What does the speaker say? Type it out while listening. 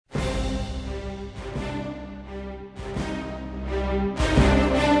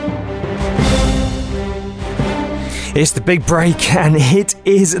It's the big break, and it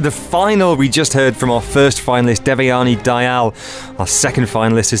is the final. We just heard from our first finalist, Devayani Dayal, our second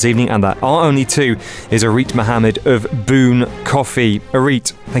finalist this evening, and that our only two is Arit Mohammed of Boon Coffee.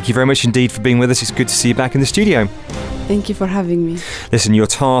 Arit, thank you very much indeed for being with us. It's good to see you back in the studio. Thank you for having me. Listen, your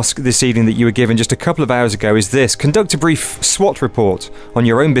task this evening that you were given just a couple of hours ago is this: conduct a brief SWOT report on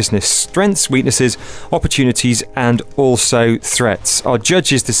your own business, strengths, weaknesses, opportunities, and also threats. Our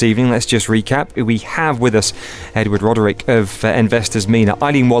judges this evening, let's just recap. We have with us Edward Roderick of Investors Mina,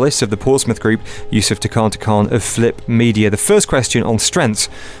 Eileen Wallace of the Portsmouth Group, Yusuf Takan of Flip Media. The first question on strengths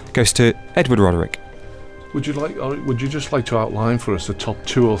goes to Edward Roderick. Would you just like to outline for us the top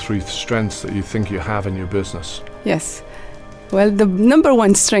 2 or 3 strengths that you think you have in your business? Yes. Well, the number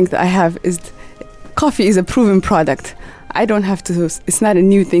one strength I have is coffee is a proven product. I don't have to, it's not a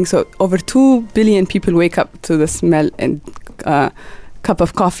new thing. So over 2 billion people wake up to the smell and cup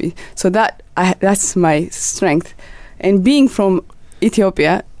of coffee. So that's my strength. And being from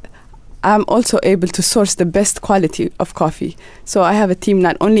Ethiopia, I'm also able to source the best quality of coffee. So I have a team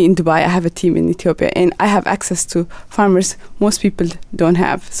not only in Dubai, I have a team in Ethiopia, and I have access to farmers most people don't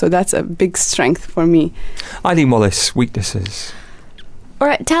have. So that's a big strength for me. Eileen Wallace, weaknesses. All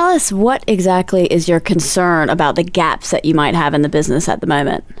right, tell us what exactly is your concern about the gaps that you might have in the business at the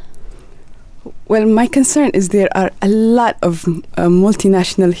moment? Well, my concern is there are a lot of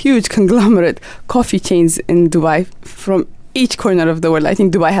multinational, huge conglomerate coffee chains in Dubai from each corner of the world. I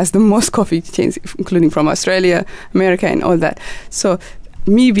think Dubai has the most coffee chains, including from Australia, America, and all that. So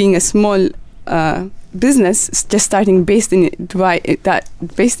me being a small business, just starting based in Dubai,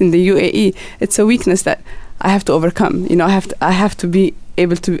 based in the UAE, it's a weakness that I have to overcome. You know, I have to be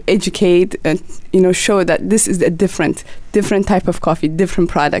able to educate and, you know, show that this is a different type of coffee, different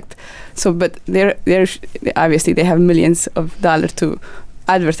product. So, but they're obviously they have millions of dollars to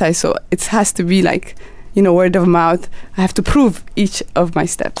advertise. So it has to be like, you know, word of mouth. I have to prove each of my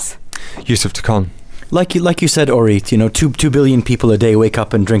steps. Yusuf Takan. Like you said, Orit, you know, 2 billion people a day wake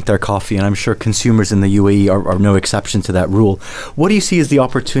up and drink their coffee, and I'm sure consumers in the UAE are no exception to that rule. What do you see as the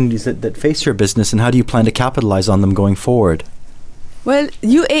opportunities that face your business, and how do you plan to capitalize on them going forward? Well,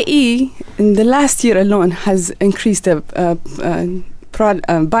 UAE in the last year alone has increased the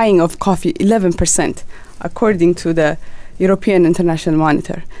buying of coffee 11%, according to the European International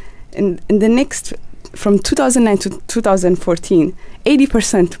Monitor. In the next, from 2009 to 2014,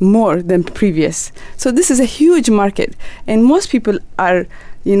 80% more than previous. So this is a huge market, and most people are,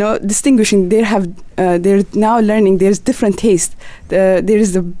 you know, distinguishing. They're now learning there's different taste. There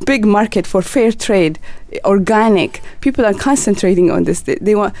is a big market for fair trade, organic. People are concentrating on this.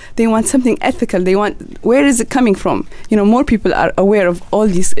 They want something ethical. They want, where is it coming from? You know, more people are aware of all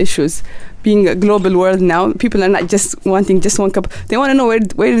these issues. Being a global world now, people are not just wanting just one cup. They want to know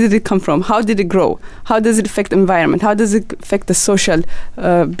where did it come from? How did it grow? How does it affect the environment? How does it affect the social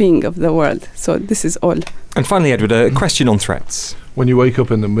being of the world? So this is all. And finally, Edward, a question on threats. When you wake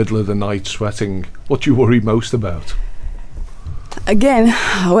up in the middle of the night sweating, what do you worry most about? Again,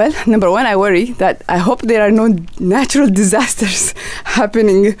 well, number one, I worry that I hope there are no natural disasters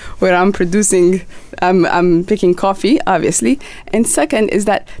happening where I'm producing, I'm picking coffee, obviously. And second is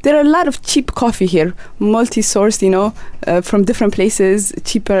that there are a lot of cheap coffee here, multi-sourced, you know, from different places,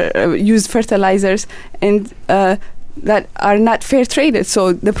 cheaper, used fertilizers, and that are not fair traded.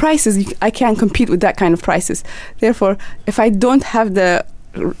 So the prices, I can't compete with that kind of prices. Therefore, if I don't have the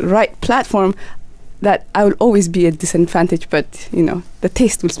right platform, that I will always be a disadvantage, but, you know, the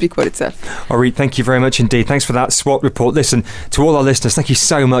taste will speak for itself. Orit, thank you very much indeed. Thanks for that SWOT report. Listen, to all our listeners, thank you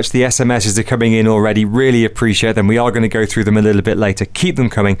so much. The SMSs are coming in already. Really appreciate them. We are going to go through them a little bit later. Keep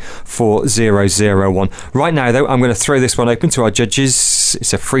them coming, 4001. Right now, though, I'm going to throw this one open to our judges.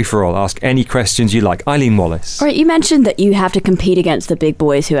 It's a free-for-all. Ask any questions you like. Eileen Wallace. All right, you mentioned that you have to compete against the big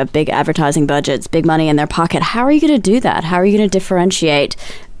boys who have big advertising budgets, big money in their pocket. How are you going to do that? How are you going to differentiate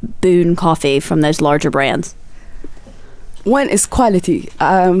Boon Coffee from those larger brands? One is quality.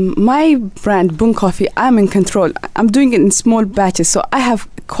 My brand, Boon Coffee, I'm in control. I'm doing it in small batches, so I have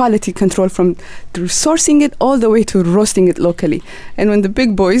quality control from sourcing it all the way to roasting it locally. And when the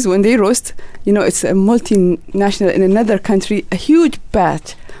big boys, when they roast, you know, it's a multinational in another country, a huge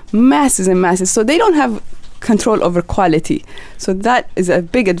batch, masses and masses. So they don't have control over quality. So that is a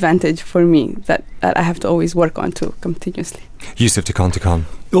big advantage for me that I have to always work on to continuously. Yusuf Takan.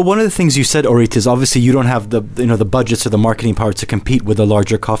 Well, one of the things you said, Orit, is obviously you don't have the budgets or the marketing power to compete with the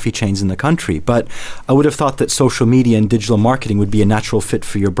larger coffee chains in the country. But I would have thought that social media and digital marketing would be a natural fit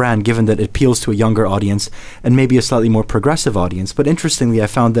for your brand, given that it appeals to a younger audience and maybe a slightly more progressive audience. But interestingly, I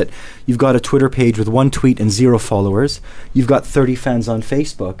found that you've got a Twitter page with 1 tweet and 0 followers. You've got 30 fans on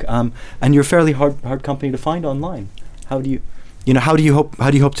Facebook, and you're a fairly hard company to find online. How do you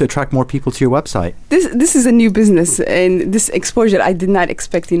hope to attract more people to your website? This is a new business, and this exposure I did not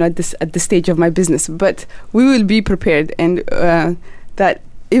expect, at this stage of my business. But we will be prepared, and that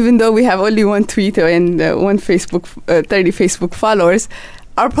even though we have only one tweet and 30 Facebook followers,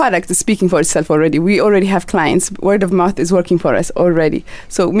 our product is speaking for itself already. We already have clients. Word of mouth is working for us already.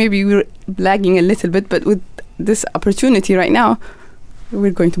 So maybe we're lagging a little bit, but with this opportunity right now,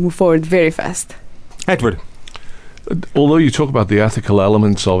 we're going to move forward very fast. Edward. Although you talk about the ethical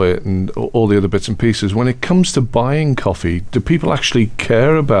elements of it and all the other bits and pieces, when it comes to buying coffee, do people actually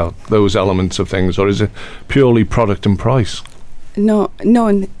care about those elements of things, or is it purely product and price? No.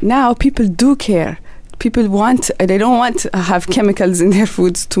 Now people do care. People they don't want to have chemicals in their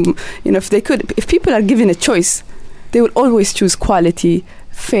foods if people are given a choice, they will always choose quality,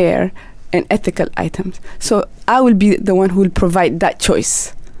 fair, and ethical items. So I will be the one who will provide that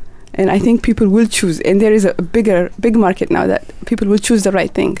choice. And I think people will choose, and there is a big market now that people will choose the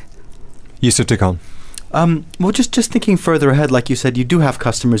right thing. Yusuf Tikan. Well, just thinking further ahead, like you said, you do have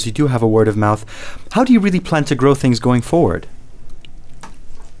customers, you do have a word of mouth. How do you really plan to grow things going forward?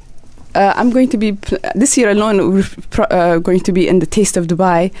 I'm going to be, this year alone, we're going to be in the Taste of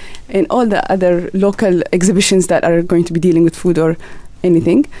Dubai and all the other local exhibitions that are going to be dealing with food or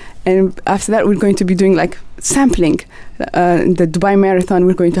anything. And after that, we're going to be doing like sampling. The Dubai Marathon,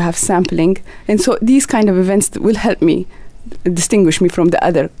 we're going to have sampling. And so these kind of events will help me distinguish me from the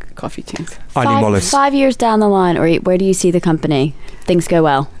other coffee chains. 5 years down the line, Orit, where do you see the company? Things go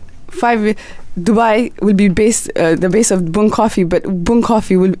well. Dubai will be the base of Boon Coffee, but Boon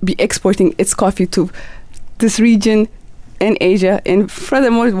Coffee will be exporting its coffee to this region in Asia, and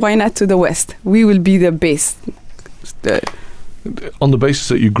furthermore, why not to the West? We will be the base. On the basis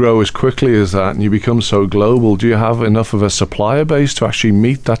that you grow as quickly as that and you become so global, do you have enough of a supplier base to actually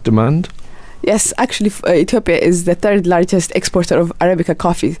meet that demand? Yes, actually, Ethiopia is the third largest exporter of Arabica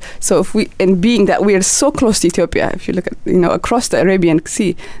coffee. So being that we are so close to Ethiopia, if you look at across the Arabian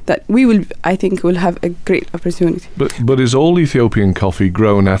Sea, that I think we'll have a great opportunity. But is all Ethiopian coffee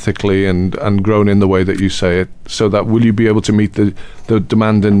grown ethically and grown in the way that you say it? So that will you be able to meet the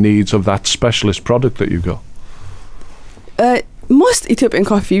demand and needs of that specialist product that you've got? Most Ethiopian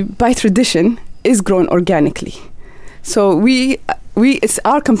coffee, by tradition, is grown organically. So it's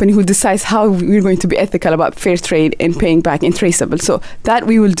our company who decides how we're going to be ethical about fair trade and paying back and traceable. So that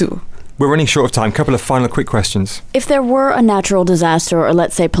we will do. We're running short of time. Couple of final quick questions. If there were a natural disaster or,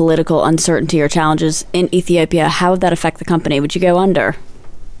 let's say, political uncertainty or challenges in Ethiopia, how would that affect the company? Would you go under?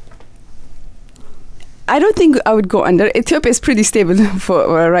 I don't think I would go under. Ethiopia is pretty stable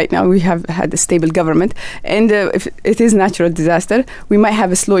for right now. We have had a stable government, and if it is natural disaster, we might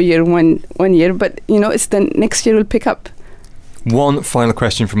have a slow year one year, but it's the next year will pick up. One final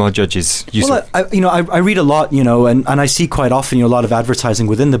question from our judges. Yusuf. Well, I read a lot, and I see quite often a lot of advertising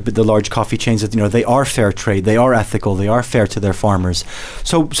within the large coffee chains that they are fair trade, they are ethical, they are fair to their farmers.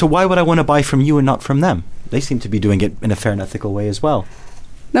 So why would I want to buy from you and not from them? They seem to be doing it in a fair and ethical way as well.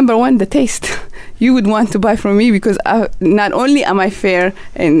 Number one, the taste. You would want to buy from me because not only am I fair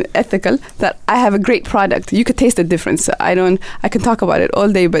and ethical, that I have a great product. You could taste the difference. I can talk about it all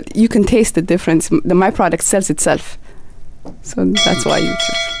day, but you can taste the difference. My product sells itself. So that's why you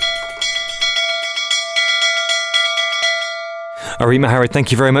choose. Arit,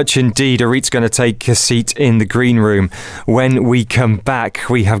 thank you very much indeed. Arit's going to take a seat in the green room. When we come back,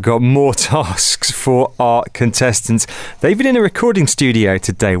 we have got more tasks for our contestants. They've been in a recording studio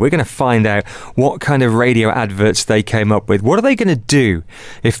today. We're going to find out what kind of radio adverts they came up with. What are they going to do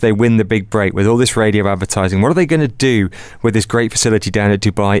if they win the big break with all this radio advertising? What are they going to do with this great facility down at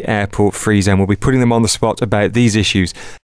Dubai Airport Free Zone? We'll be putting them on the spot about these issues.